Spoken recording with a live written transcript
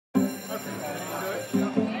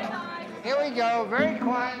we go. Very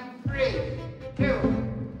quiet. 3, 2,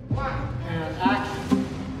 1. And action.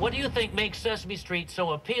 What do you think makes Sesame Street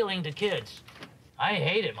so appealing to kids? I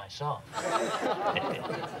hate it myself.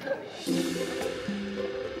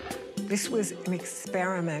 This was an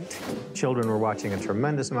experiment. Children were watching a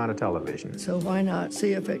tremendous amount of television. So why not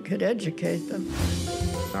see if it could educate them?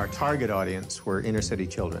 Our target audience were inner-city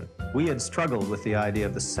children. We had struggled with the idea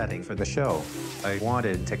of the setting for the show. I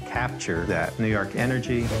wanted to capture that New York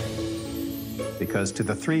energy because to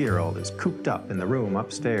the 3-year-old is cooped up in the room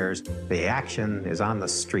upstairs. The action is on the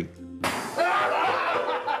street.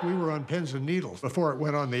 We were on pins and needles before it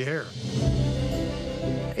went on the air.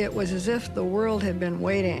 It was as if the world had been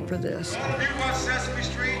waiting for this. All of you watch Sesame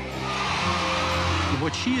Street?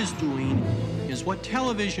 What she is doing is what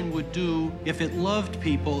television would do if it loved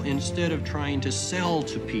people instead of trying to sell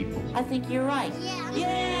to people. I think you're right. Yeah.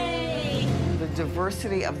 Yay! The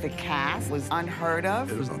diversity of the cast was unheard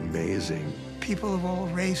of. It was amazing. People of all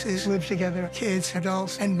races live together, kids,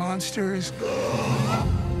 adults, and monsters.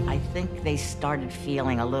 I think they started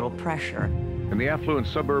feeling a little pressure. In the affluent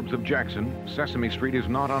suburbs of Jackson, Sesame Street is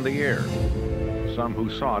not on the air. Some who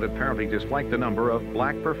saw it apparently disliked the number of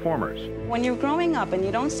black performers. When you're growing up and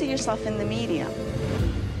you don't see yourself in the media,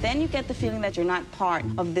 then you get the feeling that you're not part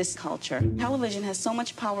of this culture. Television has so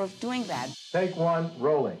much power of doing that. Take 1,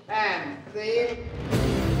 rolling. And the...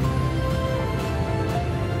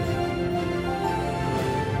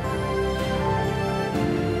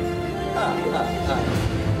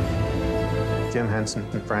 Jim Henson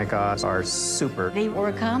and Frank Oz are super. They were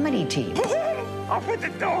a comedy team. Open the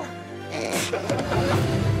door.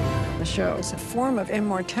 The show is a form of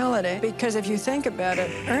immortality because if you think about it,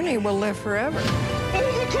 Ernie will live forever.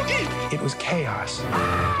 It was chaos,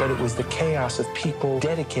 but it was the chaos of people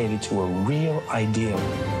dedicated to a real ideal,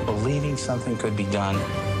 believing something could be done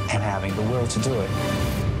and having the will to do it.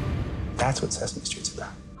 That's what Sesame Street's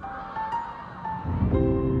about.